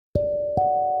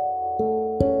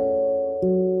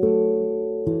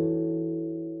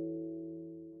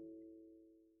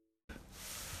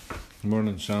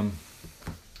Morning, Sam.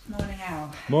 Morning,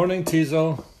 Al. Morning,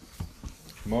 Teasel.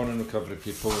 Morning, recovery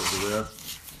people everywhere.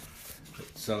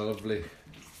 It's a lovely,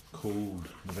 cold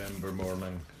November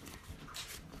morning.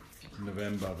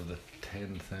 November the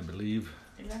 10th, I believe.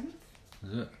 11th?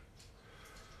 Is it?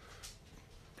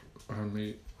 Pardon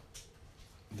me.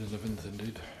 The 11th,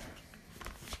 indeed.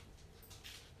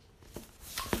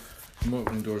 From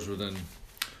opening doors within.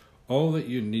 All that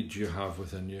you need you have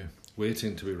within you,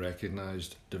 waiting to be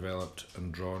recognised, developed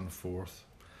and drawn forth.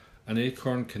 An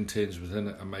acorn contains within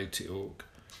it a mighty oak.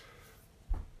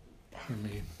 Pardon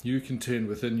me. You contain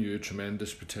within you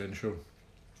tremendous potential.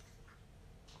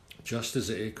 Just as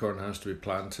the acorn has to be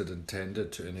planted and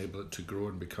tended to enable it to grow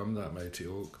and become that mighty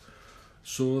oak,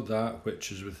 so that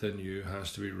which is within you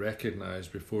has to be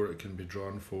recognised before it can be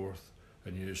drawn forth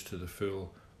and used to the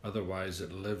full, otherwise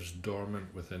it lives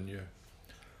dormant within you.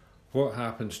 What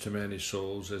happens to many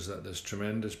souls is that this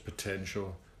tremendous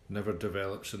potential never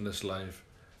develops in this life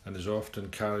and is often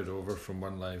carried over from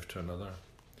one life to another.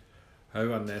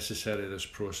 How unnecessary this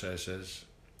process is.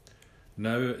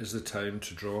 Now is the time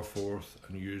to draw forth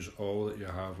and use all that you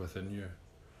have within you.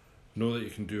 Know that you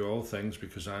can do all things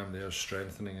because I am there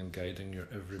strengthening and guiding your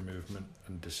every movement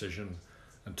and decision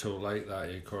until, like that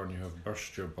acorn, you have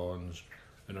burst your bonds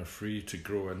and are free to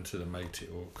grow into the mighty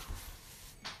oak.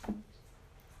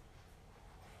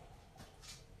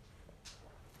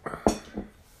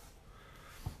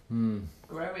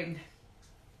 Growing.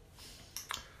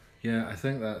 Yeah, I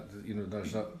think that,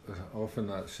 there's often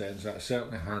that sense. I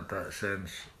certainly had that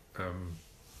sense,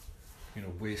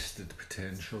 wasted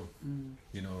potential.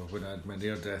 When I had my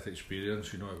near-death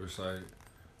experience, it was like,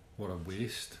 what a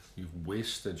waste. You've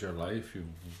wasted your life.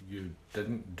 You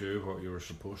didn't do what you were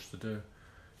supposed to do.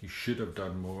 You should have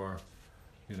done more,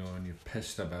 and you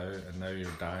pissed about, and now you're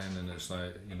dying, and it's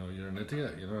like, you're an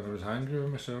idiot, and I was angry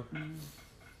with myself.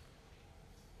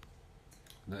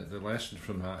 The lesson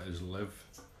from that is live.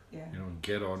 Yeah.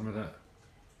 Get on with it.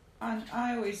 And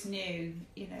I always knew,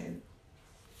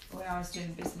 when I was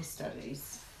doing business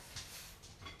studies,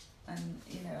 and,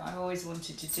 I always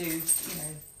wanted to do,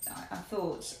 I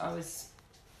thought I was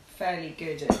fairly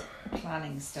good at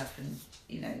planning stuff and,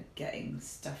 getting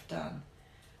stuff done.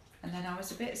 And then I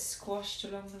was a bit squashed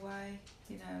along the way,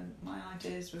 my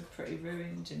ideas were pretty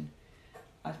ruined and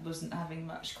I wasn't having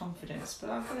much confidence, but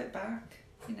I got it back,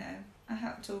 I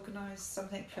helped organise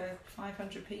something for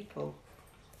 500 people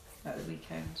at the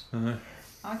weekend. Uh-huh.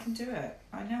 I can do it.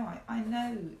 I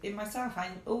know in myself. I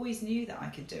always knew that I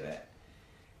could do it.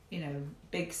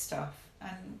 Big stuff.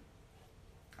 And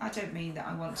I don't mean that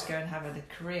I want to go and have a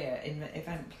career in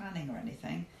event planning or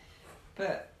anything,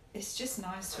 but it's just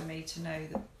nice for me to know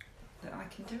that I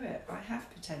can do it. I have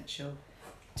potential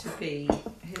to be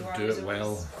who I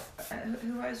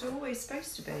was always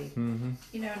supposed to be. Mm-hmm.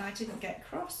 And I didn't get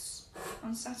cross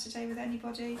on Saturday with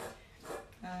anybody.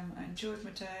 I enjoyed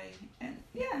my day, and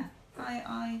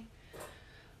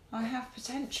I have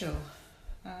potential.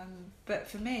 But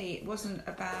for me, it wasn't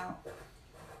about,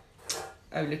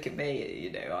 oh, look at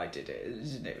me, I did it,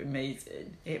 isn't it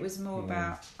amazing? It was more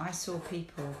about, I saw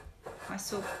people,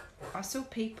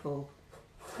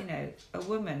 a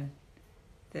woman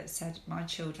that said, my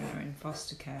children are in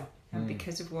foster care, and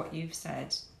because of what you've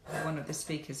said, one of the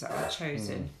speakers that I've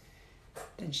chosen,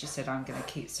 then she said, I'm going to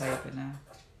keep sober now,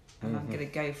 and I'm going to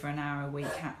go for an hour a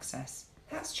week access.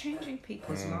 That's changing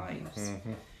people's lives.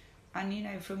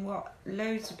 And from what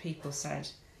loads of people said,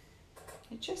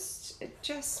 it just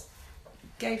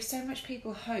gave so much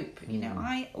people hope.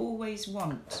 I always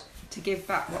want to give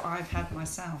back what I've had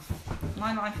myself.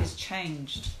 My life has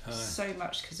changed so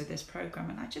much because of this programme,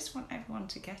 and I just want everyone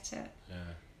to get it.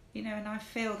 And I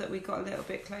feel that we got a little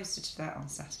bit closer to that on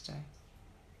Saturday.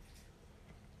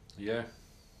 Yeah.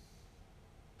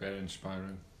 Very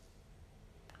inspiring.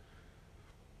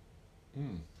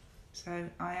 So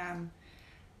I'm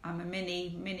a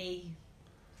mini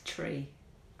tree.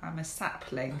 I'm a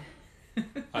sapling.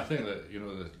 I think that,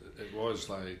 that it was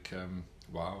like,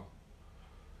 wow.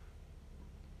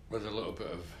 With a little bit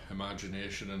of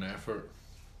imagination and effort,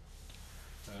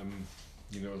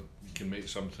 you can make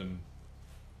something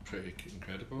pretty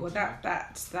incredible. Well,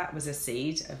 that was a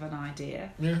seed of an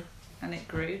idea. Yeah. And it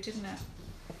grew, didn't it?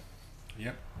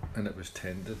 Yep. And it was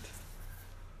tended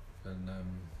and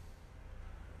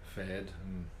fed,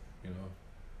 and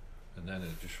and then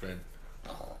it just went,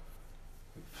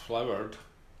 it flowered,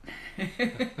 and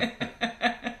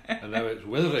now it's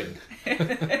withering.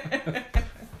 Yeah.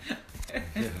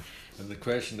 And the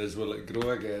question is, will it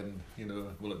grow again?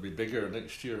 Will it be bigger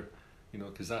next year?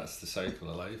 Because that's the cycle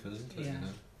of life, isn't it? Yeah.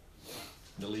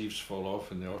 The leaves fall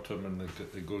off in the autumn and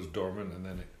it goes dormant, and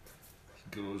then it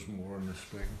grows more in the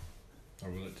spring? Or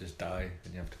will it just die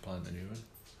and you have to plant a new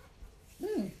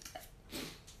one?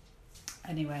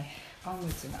 Anyway,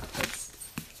 onwards and upwards.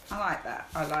 I like that.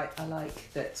 I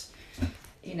like that.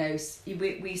 You know,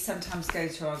 we sometimes go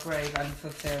to our grave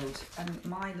unfulfilled, and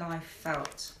my life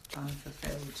felt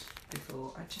unfulfilled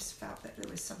before. I just felt that there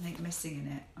was something missing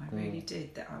in it. I really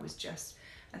did. That I was just,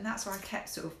 and that's why I kept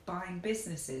sort of buying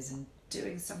businesses and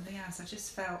doing something else. I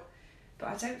just felt, but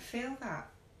I don't feel that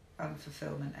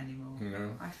unfulfillment anymore.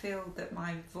 No. I feel that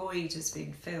my void has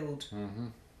been filled. Mm-hmm.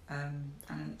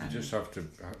 And you just have to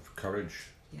have courage.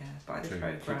 Yeah, by the to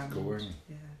program. keep going.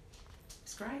 Yeah,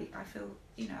 it's great. I feel,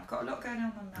 you know, I've got a lot going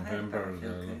on in my head. November But I the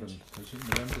feel good. 11th. Is it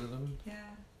November the 11th? Yeah,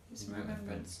 it's Yeah,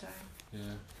 Remembrance Day. Yeah.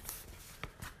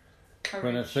 Courage.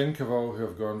 When I think of all who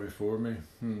have gone before me,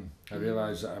 I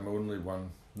realise that I'm only one,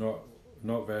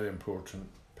 not very important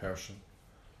person.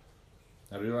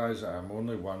 I realise that I'm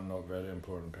only one not very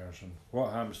important person.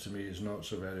 What happens to me is not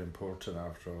so very important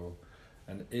after all,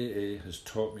 and AA has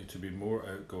taught me to be more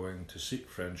outgoing, to seek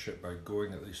friendship by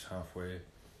going at least halfway,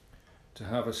 to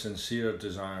have a sincere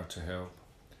desire to help.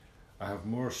 I have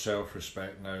more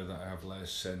self-respect now that I have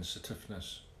less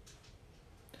sensitiveness.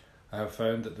 I have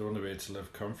found that the only way to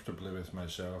live comfortably with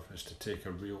myself is to take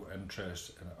a real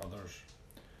interest in others.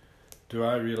 Do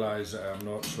I realise that I am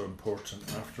not so important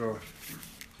after all?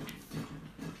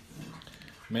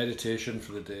 Meditation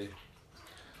for the day.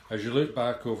 As you look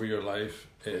back over your life,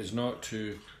 it is not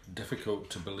too difficult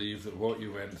to believe that what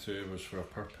you went through was for a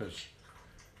purpose,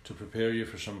 to prepare you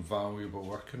for some valuable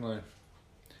work in life.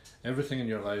 Everything in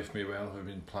your life may well have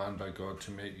been planned by God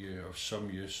to make you of some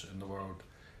use in the world.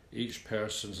 Each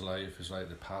person's life is like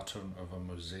the pattern of a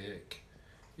mosaic.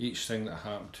 Each thing that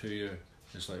happened to you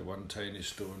is like one tiny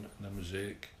stone in a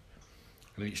mosaic,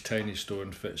 and each tiny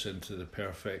stone fits into the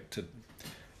perfected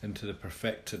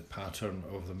pattern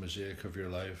of the mosaic of your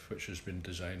life, which has been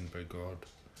designed by God.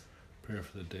 Prayer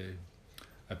for the day.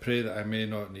 I pray that I may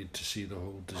not need to see the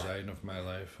whole design of my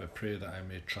life. I pray that I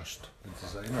may trust the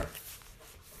designer.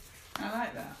 I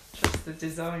like that. Trust the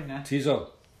designer.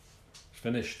 Teasel.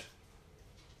 Finished.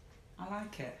 I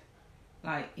like it.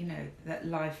 Like, you know, that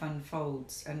life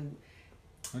unfolds, and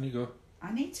On you go.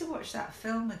 I need to watch that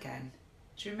film again.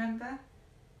 Do you remember?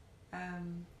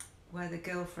 Where the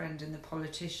girlfriend and the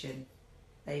politician,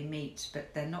 they meet,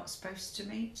 but they're not supposed to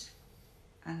meet.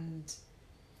 And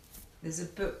there's a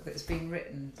book that's been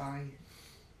written by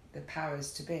the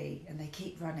powers to be, and they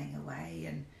keep running away,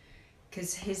 and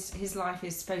because his life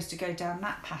is supposed to go down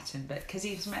that pattern, but because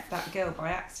he's met that girl by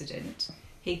accident,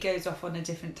 he goes off on a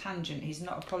different tangent. He's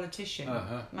not a politician.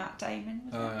 Matt Damon,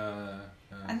 was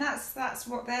it? And that's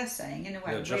what they're saying in a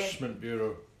way. The Adjustment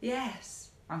Bureau.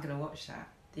 Yes, I'm going to watch that.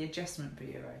 The Adjustment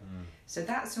Bureau. So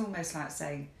that's almost like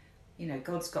saying, you know,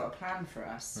 God's got a plan for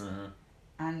us,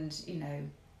 and you know,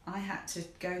 I had to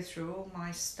go through all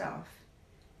my stuff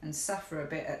and suffer a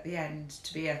bit at the end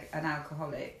to be an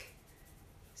alcoholic,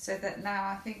 so that now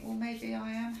I think, well, maybe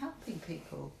I am helping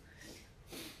people.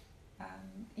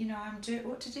 You know, I'm doing.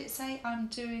 What did it say? I'm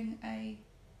doing a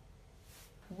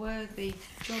worthy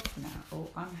job now, or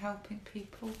I'm helping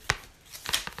people.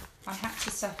 I had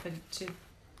to suffer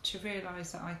to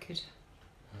realise that I could.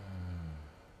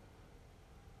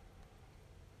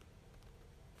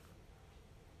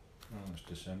 Oh, it's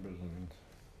December 11th.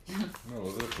 I'm all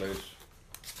over the place.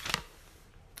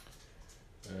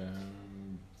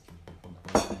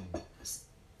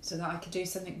 So that I could do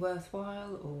something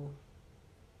worthwhile, or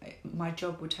my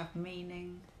job would have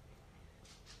meaning.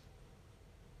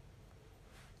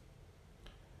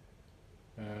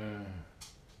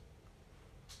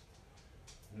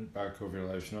 Back over your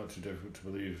life, it's not too difficult to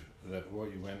believe that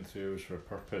what you went through was for a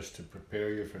purpose, to prepare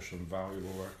you for some valuable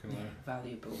work in life.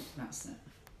 Valuable, that's it.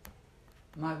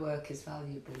 My work is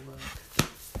valuable work.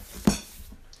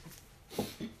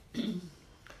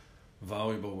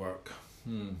 Valuable work.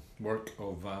 Work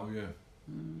of value.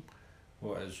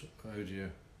 What is, how do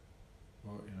you,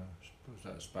 what, you know, I suppose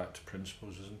that's back to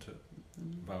principles, isn't it?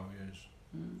 Values.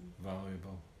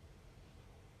 Valuable.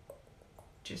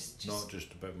 Just not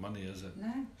just about money, is it?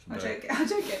 No, I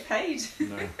don't get paid.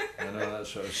 No, I know,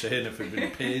 that's what I was saying. If we'd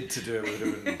been paid to do it, we'd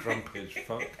have been grumpy as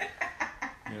fuck.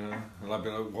 You know, and I'd be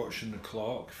like watching the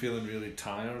clock, feeling really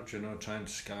tired, you know, trying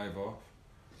to skive off.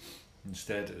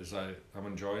 Instead, it was like, I'm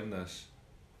enjoying this.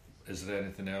 Is there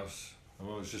anything else? I'm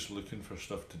always just looking for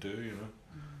stuff to do, you know.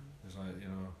 It's like, you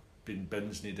know,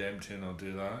 bins need emptying, I'll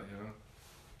do that, you know.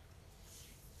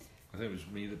 I think it was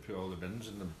me that put all the bins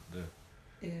in the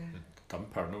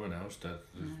dumper, no one else did. I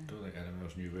don't think anyone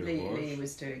else knew where it was. Lee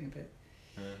was doing a bit.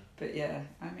 Yeah. But yeah,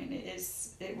 I mean,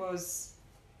 it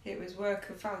was work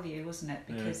of value, wasn't it?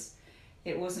 Because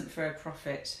it wasn't for a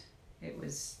profit. It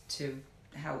was to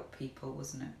help people,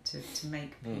 wasn't it? To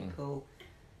make people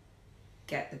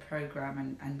get the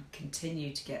programme and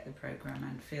continue to get the programme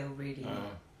and feel really...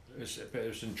 It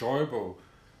was enjoyable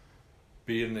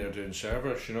being there doing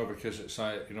service, you know, because it's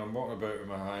like, you know, I'm walking about with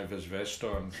my high-vis vest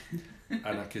on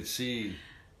and I could see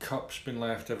cups being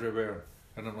left everywhere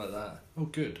and I'm like that, oh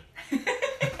good.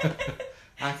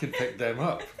 I can pick them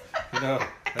up, you know.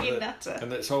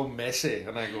 And it's all messy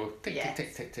and I go tick, tick,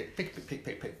 tick, tick, tick, pick, pick, pick,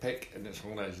 pick, pick, pick, and it's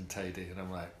all nice and tidy and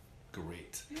I'm like,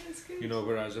 great. Yeah, it's good. You know,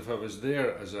 whereas if I was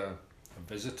there as a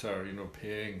visitor, you know,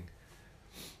 paying,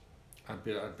 I'd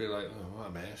be like, oh, what a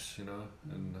mess, you know,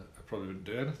 and I probably wouldn't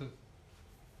do anything.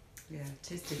 Yeah,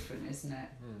 it is different, isn't it?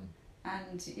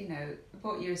 And, you know,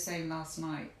 what you were saying last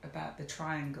night about the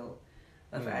triangle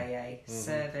of AA,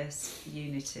 service,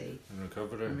 unity and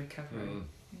recovery.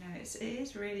 You know, it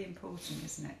is really important,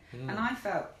 isn't it? And I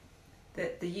felt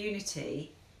that the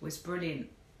unity was brilliant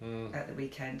at the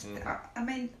weekend. I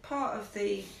mean, part of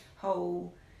the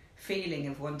whole feeling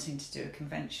of wanting to do a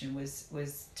convention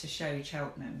was to show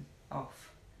Cheltenham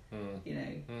off, you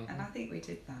know, and I think we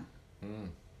did that.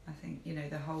 I think, you know,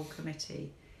 the whole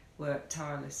committee worked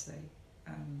tirelessly,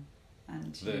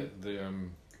 and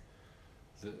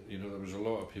you know, there was a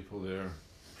lot of people there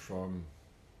from,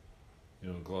 you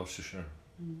know, Gloucestershire,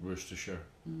 Worcestershire,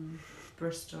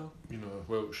 Bristol, you know,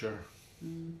 Wiltshire,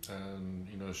 and,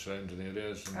 you know, surrounding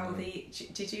areas. And,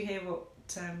 did you hear what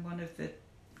one of the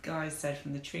guys said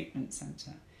from the treatment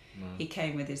centre? He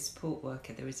came with his support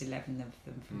worker. There was 11 of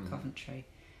them from Coventry,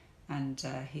 and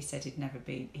he said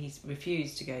he's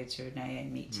refused to go to an AA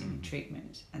meeting and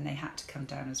treatment, and they had to come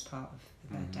down as part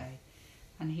of their day.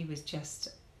 And he was just,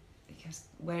 he goes,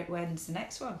 when's the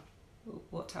next one?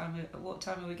 What time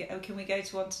are we get? Oh, can we go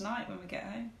to one tonight when we get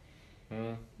home?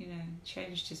 You know,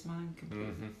 changed his mind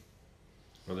completely.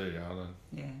 Well, there you are then.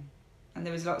 Yeah, and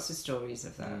there was lots of stories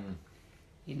of that.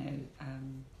 You know.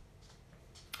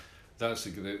 That's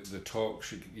the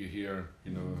talks you hear,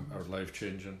 you know, are life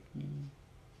changing.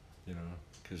 You know,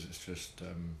 because it's just.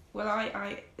 Well,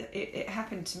 it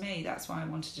happened to me. That's why I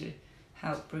wanted to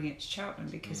help bring it to Cheltenham,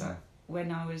 because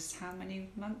when I was how many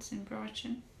months in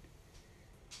Brighton?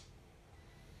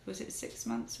 Was it 6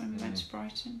 months when we went to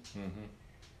Brighton?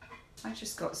 I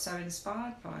just got so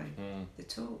inspired by the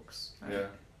talks. Right? Yeah.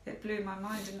 It blew my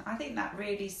mind, and I think that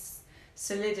really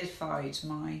solidified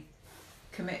my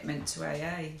commitment to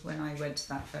AA when I went to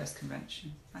that first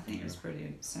convention. I think it was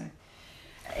brilliant. So,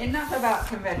 enough about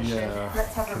convention. Yeah,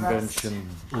 let's have a convention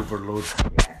overload.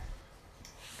 Yeah.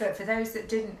 But for those that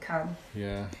didn't come,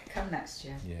 come next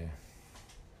year. Yeah.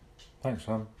 Thanks,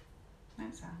 Sam.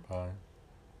 Thanks, Sam. Bye.